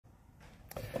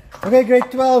Okay, grade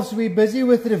 12s, we're busy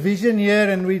with revision here,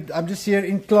 and I'm just here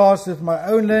in class with my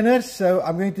own learners, so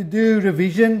I'm going to do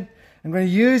revision. I'm going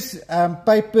to use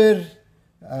paper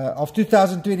of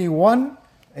 2021.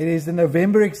 It is the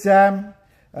November exam.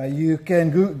 You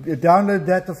can download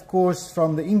that, of course,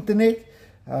 from the internet.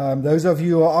 Those of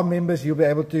you who are members, you'll be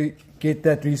able to get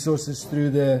that resources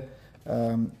through the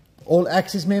All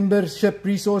Access membership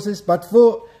resources. But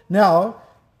for now,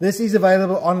 this is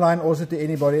available online also to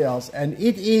anybody else. And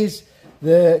it is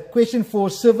the question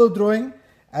for civil drawing.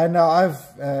 And now I've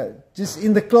just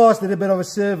in the class did a bit of a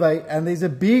survey, and there's a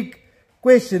big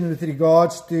question with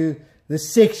regards to the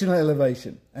sectional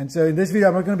elevation. And so in this video,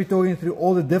 I'm not going to be talking through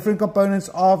all the different components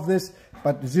of this,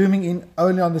 but zooming in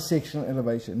only on the sectional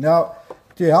elevation. Now,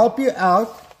 to help you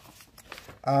out,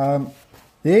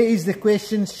 there is the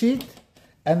question sheet,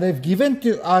 and they've given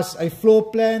to us a floor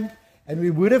plan. And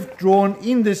we would have drawn,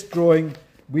 in this drawing,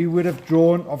 we would have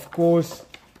drawn, of course,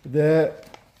 we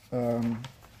would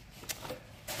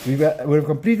have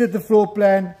completed the floor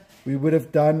plan. We would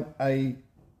have done a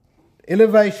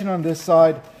elevation on this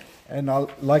side, and I'd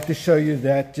like to show you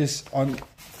that just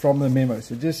from the memo.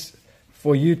 So just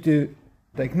for you to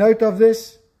take note of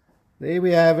this, there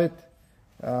we have it.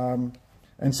 And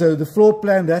so the floor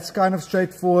plan, that's kind of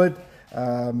straightforward,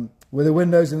 with the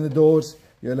windows and the doors.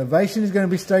 Your elevation is going to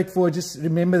be straightforward. Just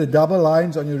remember the double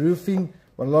lines on your roofing,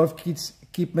 what a lot of kids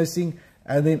keep missing.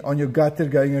 And then on your gutter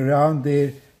going around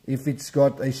there, if it's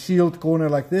got a shield corner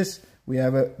like this, we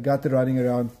have a gutter running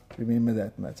around. Remember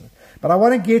that. And that's it. But I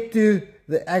want to get to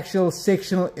the actual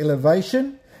sectional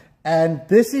elevation. And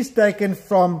this is taken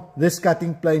from this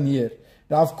cutting plane here.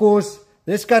 Now, of course,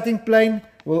 this cutting plane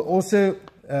will also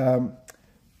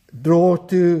draw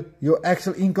to your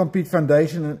actual incomplete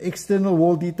foundation and external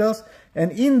wall details.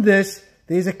 And in this,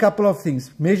 there's a couple of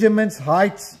things. Measurements,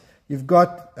 heights. You've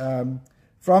got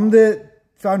from the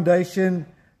foundation,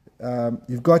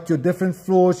 you've got your different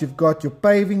floors. You've got your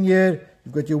paving here.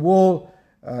 You've got your wall,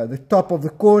 the top of the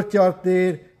courtyard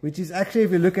there, which is actually,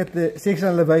 if you look at the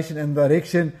sectional elevation and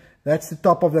direction, that's the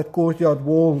top of that courtyard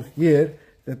wall here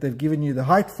that they've given you the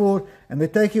height for. And they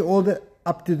take you all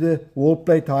up to the wall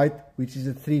plate height, which is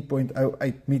at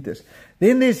 3.08 meters.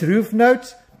 Then there's roof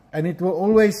notes, and it will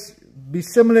always be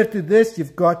similar to this.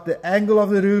 You've got the angle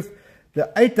of the roof,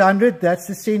 the 800, that's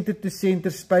the center to center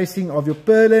spacing of your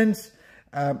purlins.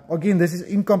 Again, this is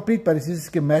incomplete, but this is a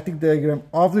schematic diagram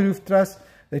of the roof truss.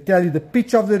 They tell you the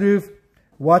pitch of the roof,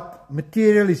 what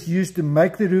material is used to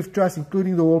make the roof truss,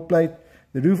 including the wall plate,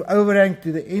 the roof overhang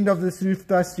to the end of this roof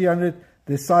truss, 300,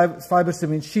 the fiber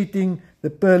cement sheeting, the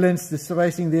purlins, the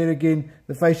spacing there again,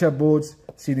 the fascia boards,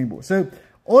 ceiling boards. So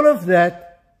all of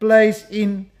that plays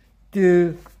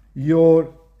into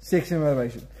your sectional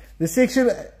elevation. The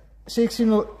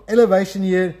sectional elevation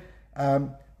here,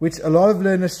 which a lot of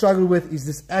learners struggle with, is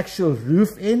this actual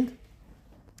roof end.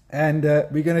 And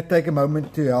we're going to take a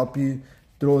moment to help you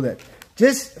draw that.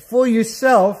 Just for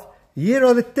yourself, here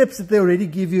are the tips that they already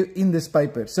give you in this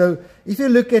paper. So if you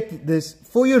look at this,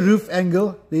 for your roof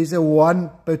angle, there's a 1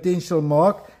 potential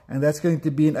mark, and that's going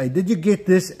to be an 8. Did you get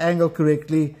this angle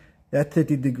correctly? At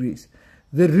 30 degrees.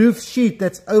 The roof sheet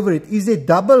that's over it, is there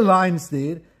double lines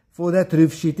there for that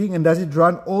roof sheeting, and does it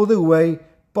run all the way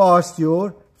past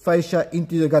your fascia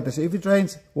into the gutter? So if it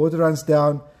rains, water runs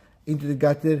down into the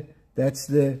gutter. That's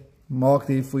the mark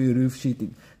there for your roof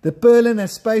sheeting. The purlin and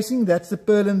spacing, that's the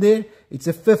purlin there. It's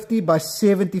a 50 by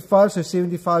 75, so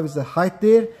 75 is the height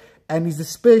there, and is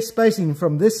the spacing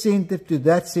from this center to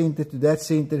that center to that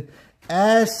center,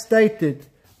 as stated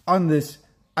on this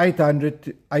 800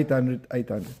 to 800,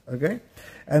 800, okay?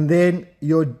 And then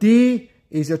your D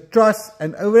is your truss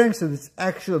and overhang, so this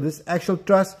actual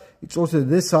truss, it's also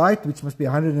this height, which must be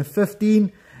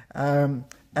 115, and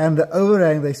the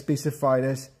overhang they specified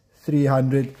as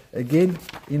 300 again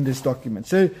in this document.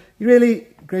 So you really,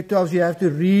 grade 12, you have to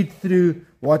read through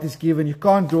what is given. You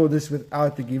can't draw this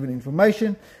without the given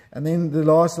information. And then the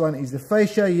last one is the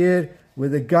fascia here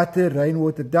with a gutter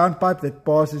rainwater downpipe that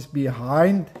passes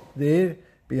behind there,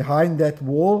 behind that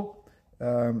wall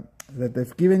that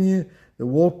they've given you. The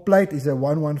wall plate is a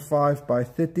 115 by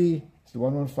 30. It's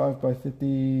 115 by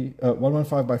 30,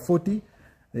 115 by 40.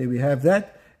 There we have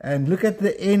that. And look at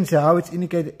the ends, how it's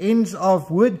indicated. Ends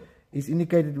of wood is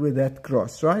indicated with that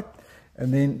cross, right?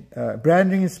 And then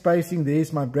branding and spacing,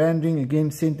 there's my branding,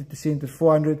 again, center to center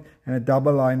 400, and a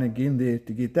double line again there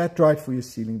to get that right for your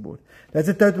ceiling board. That's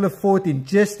a total of 14.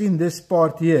 Just in this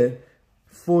part here,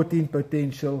 14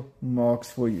 potential marks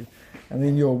for you. And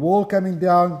then your wall coming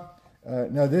down.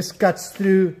 Now this cuts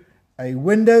through a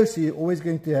window, so you're always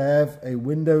going to have a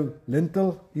window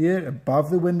lintel here above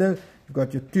the window. You've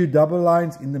got your 2 double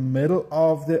lines in the middle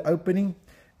of the opening,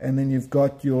 and then you've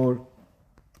got your,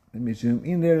 let me zoom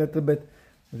in there a little bit,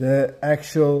 the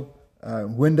actual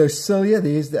window sill here.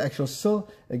 There's the actual sill.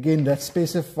 Again, that's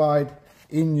specified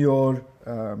in your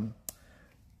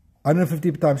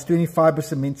 150 times 25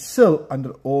 cement sill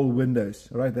under all windows.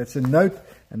 All right, that's a note,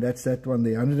 and that's that one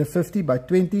there, 150 by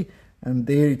 20, and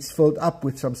there it's filled up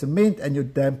with some cement, and your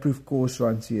damp-proof course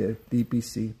runs here,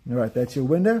 DPC. All right, that's your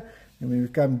window. And when we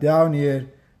come down here,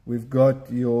 we've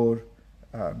got your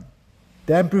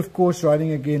damp-proof course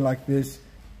running again like this,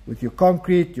 with your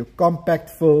concrete, your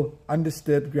compact fill,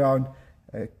 undisturbed ground,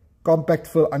 compact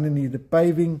fill underneath the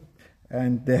paving,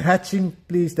 and the hatching,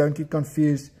 please don't get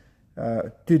confused.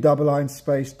 2 double lines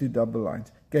space, 2 double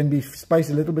lines. Can be spaced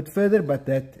a little bit further, but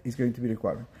that is going to be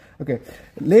required. Okay,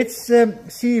 let's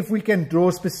see if we can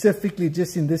draw specifically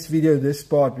just in this video this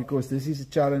part, because this is a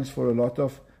challenge for a lot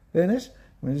of learners.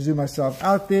 I'm going to zoom myself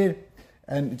out there,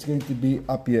 and it's going to be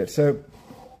up here. So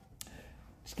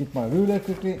let's get my ruler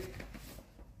quickly.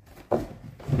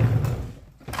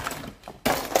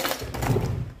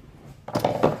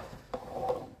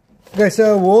 Okay,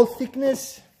 so wall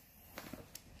thickness,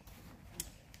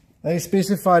 they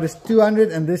specified as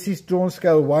 200, and this is drawn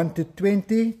scale 1 to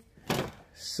 20.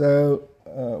 So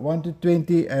 1 to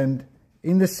 20, and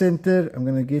in the center I'm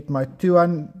going to get my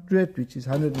 200, which is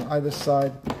 100 on either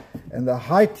side, and the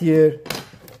height here,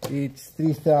 it's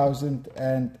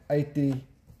 3080.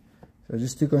 So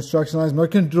just 2 construction lines. I'm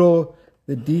not going to draw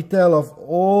the detail of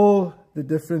all the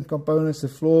different components, the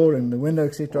floor and the window,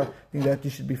 etc. I think that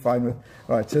you should be fine with.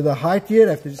 All right, so the height here, I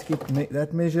have to just get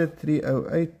that measured,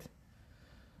 308.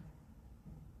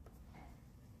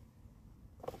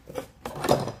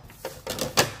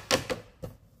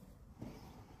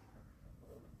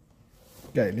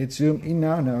 Okay, let's zoom in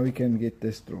now. Now we can get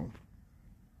this drawn.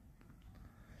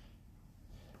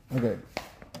 Okay.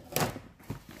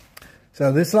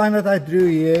 So this line that I drew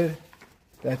here,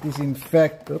 that is in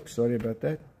fact, oops, sorry about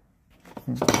that.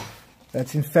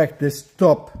 That's in fact this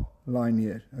top line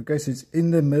here. Okay, so it's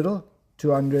in the middle,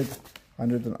 200,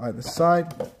 100 on either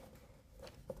side.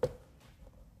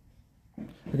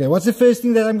 Okay, what's the first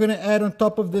thing that I'm going to add on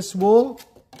top of this wall?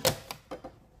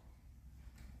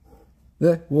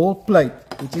 The wall plate,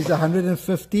 which is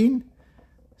 115.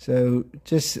 So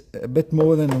just a bit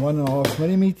more than 1.5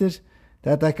 millimeters.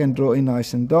 That I can draw in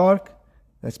nice and dark.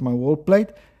 That's my wall plate.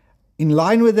 In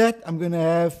line with that, I'm going to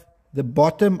have the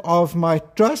bottom of my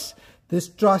truss. This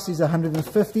truss is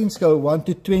 115, scale 1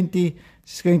 to 20.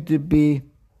 It's going to be,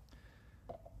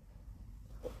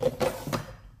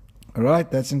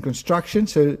 alright, that's in construction.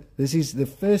 So this is the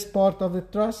first part of the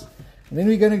truss. And then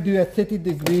we're going to do at 30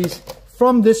 degrees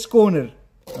from this corner.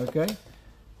 Okay,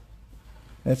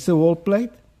 that's the wall plate.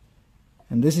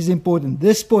 And this is important.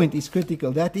 This point is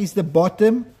critical. That is the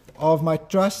bottom of my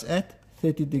truss at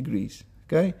 30 degrees.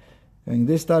 Okay, going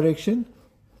this direction,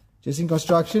 just in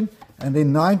construction, and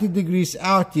then 90 degrees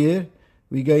out here,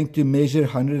 we're going to measure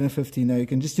 115. Now you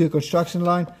can just do a construction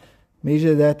line,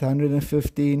 measure that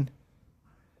 115.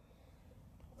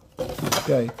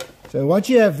 Okay, so once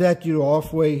you have that, you're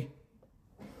halfway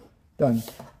done.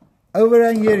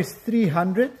 Overhang here is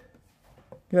 300.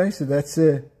 Okay, so that's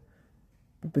a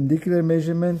perpendicular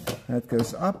measurement. That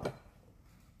goes up.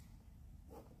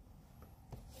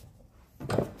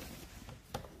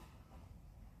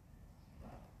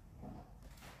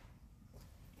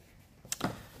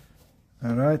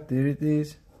 Alright, there it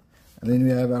is. And then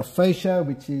we have our fascia,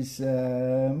 which is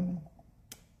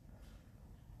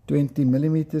 20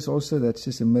 millimeters also. That's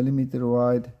just a millimeter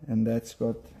wide, and that's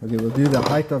got, okay, we'll do the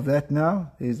height of that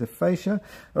now. There's the fascia.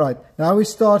 Right, now we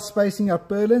start spacing our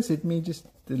purlins. Let me just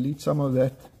delete some of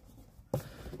that.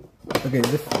 Okay,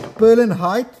 the purlin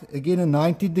height, again a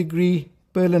 90 degree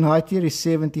purlin height here is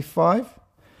 75.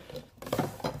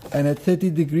 And at 30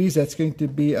 degrees, that's going to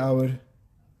be our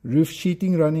roof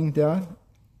sheeting running down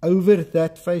over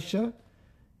that fascia,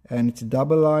 and it's a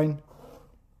double line.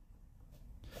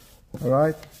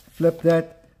 Alright, flip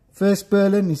that. First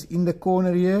purlin is in the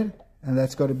corner here, and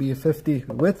that's got to be a 50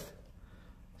 width,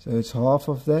 so it's half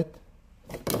of that.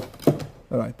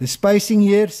 Alright, the spacing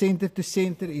here, center to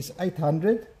center, is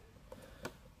 800.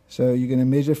 So you're going to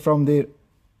measure from there,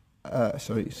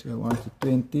 so 1 to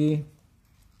 20.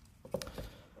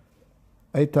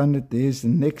 800, there's the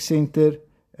next center,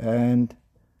 and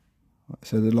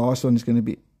so the last one is going to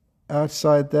be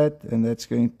outside that, and that's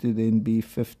going to then be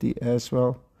 50 as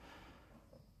well.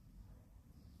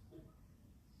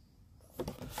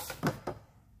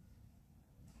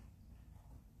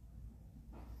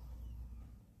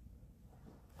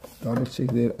 Double check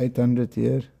there, 800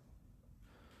 here.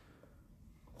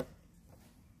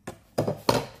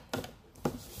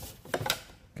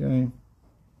 Okay,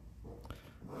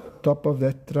 top of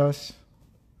that truss.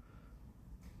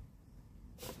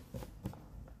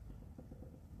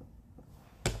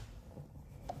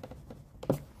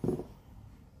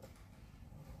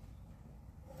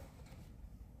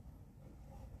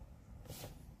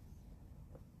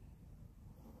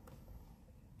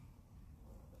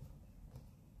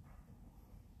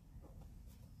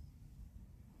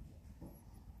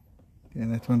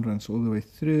 And that one runs all the way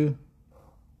through.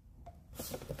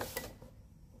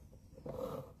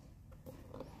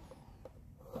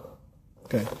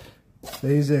 Okay,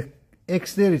 there's a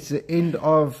X there, it's the end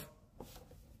of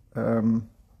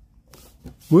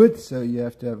wood, so you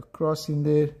have to have a cross in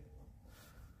there.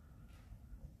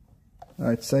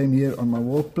 Alright, same here on my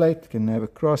wall plate, can have a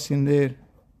cross in there.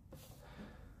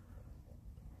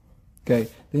 Okay,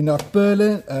 then our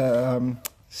purlin,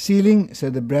 sealing, so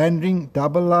the brand ring,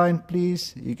 double line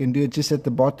please. You can do it just at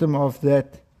the bottom of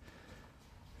that.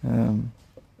 And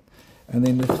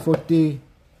then the 40,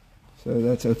 so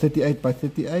that's a 38 by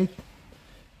 38,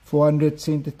 400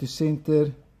 center to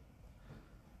center.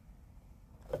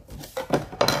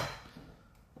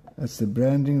 That's the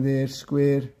branding there,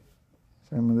 square.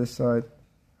 Same on this side,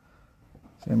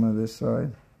 same on this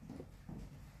side.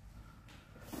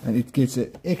 And it gets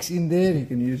an X in there, you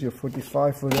can use your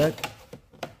 45 for that.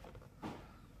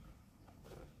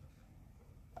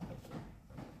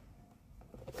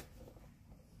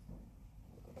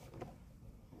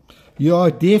 You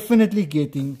are definitely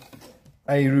getting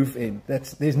a roof end.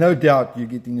 There's no doubt you're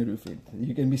getting a roof end.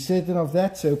 You can be certain of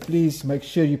that, so please make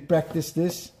sure you practice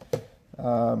this.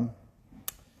 That's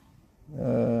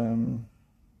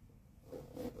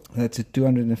a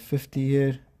 250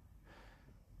 here.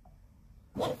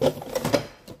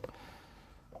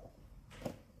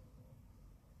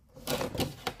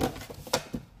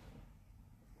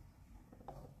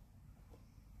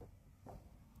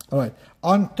 Alright,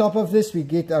 on top of this we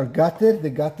get our gutter. The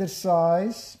gutter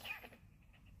size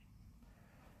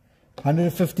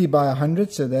 150 by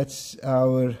 100, so that's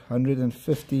our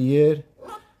 150 here,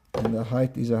 and the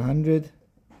height is 100.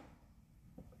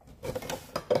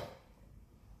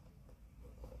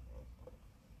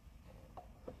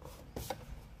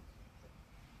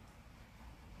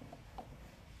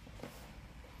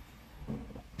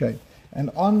 Okay, and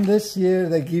on this here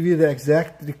they give you the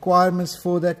exact requirements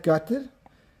for that gutter.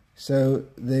 So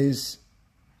there's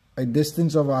a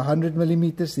distance of 100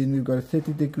 millimeters, then we've got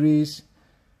 30 degrees.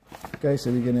 Okay, so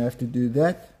we're going to have to do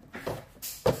that.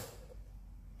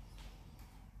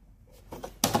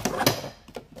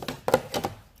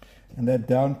 And that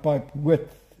downpipe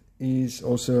width is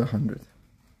also 100.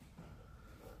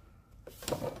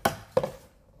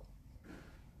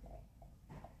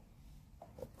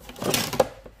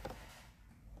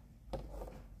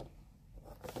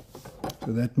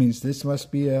 So that means this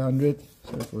must be 100.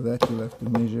 So for that you'll have to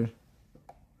measure.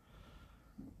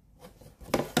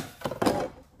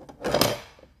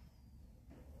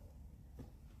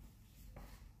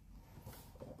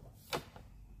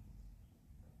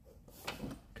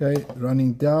 Okay,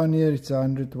 running down here, it's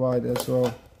 100 wide as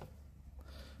well.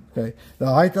 Okay, the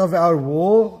height of our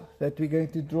wall that we're going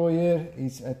to draw here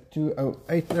is at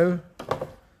 2080. So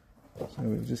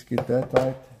we'll just get that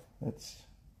height. That's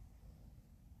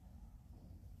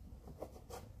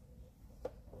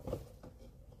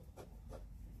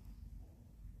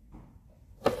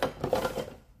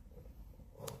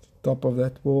top of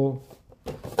that wall.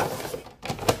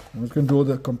 I'm just going to draw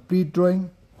the complete drawing.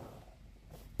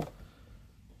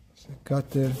 So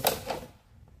cutter.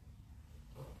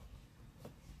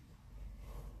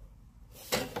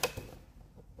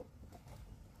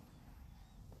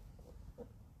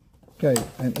 Okay,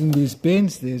 and in these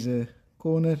bends there's a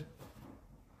corner.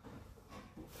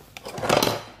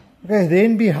 Okay,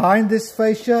 then behind this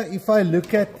fascia, if I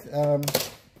look at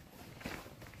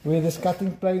where this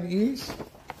cutting plane is,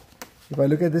 if I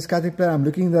look at this cutting plane, I'm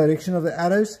looking in the direction of the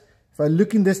arrows. If I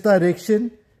look in this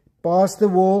direction, past the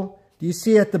wall, do you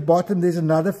see at the bottom there's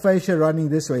another fascia running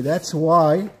this way? That's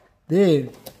why there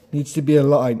needs to be a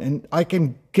line. And I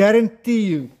can guarantee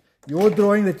you, your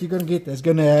drawing that you're going to get is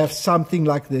going to have something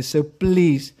like this. So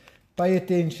please pay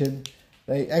attention.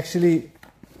 They actually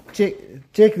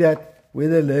check that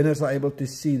whether learners are able to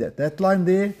see that. That line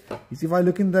there is, if I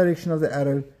look in the direction of the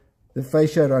arrow, the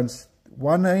fascia runs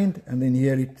one end and then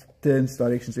here it turns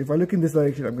direction. So if I look in this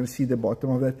direction, I'm going to see the bottom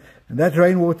of that. And that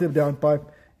rainwater downpipe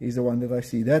is the one that I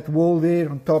see. That wall there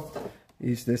on top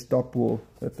is this top wall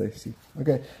that I see.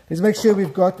 Okay, let's make sure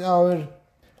we've got our,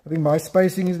 I think my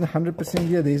spacing isn't 100%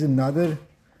 here. There's another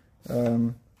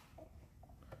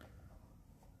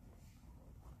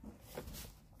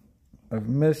I've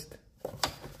missed.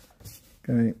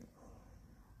 Okay.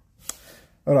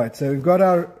 Alright, so we've got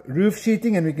our roof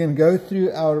sheeting, and we can go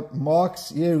through our marks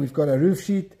here. We've got our roof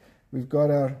sheet, we've got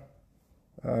our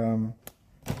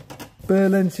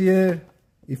purlins here.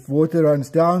 If water runs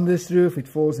down this roof, it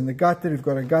falls in the gutter. We've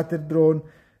got a gutter drawn,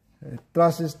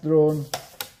 trusses drawn,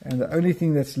 and the only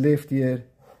thing that's left here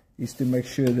is to make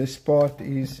sure this part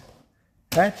is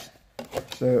hatched.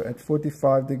 So at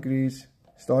 45 degrees,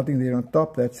 starting there on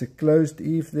top, that's a closed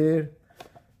eave there.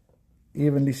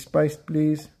 Evenly spaced,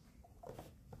 please.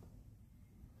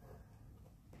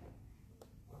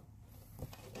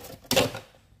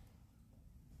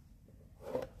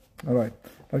 Alright,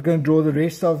 I'm going to draw the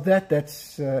rest of that.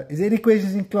 That's is there any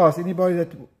questions in class? Anybody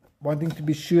that wanting to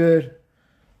be sure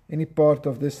any part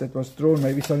of this that was drawn,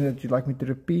 maybe something that you'd like me to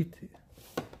repeat?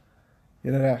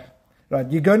 Yeah. Right,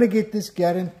 you're going to get this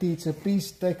guaranteed, so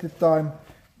please take the time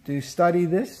to study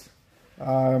this.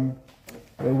 The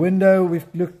window we've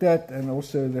looked at, and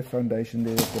also the foundation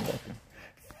there at the bottom.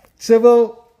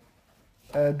 Civil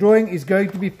drawing is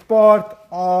going to be part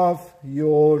of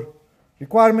your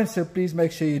requirements, so please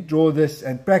make sure you draw this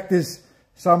and practice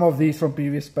some of these from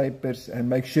previous papers, and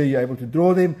make sure you're able to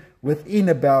draw them within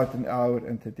about an hour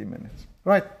and 30 minutes.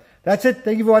 Right, that's it.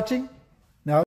 Thank you for watching.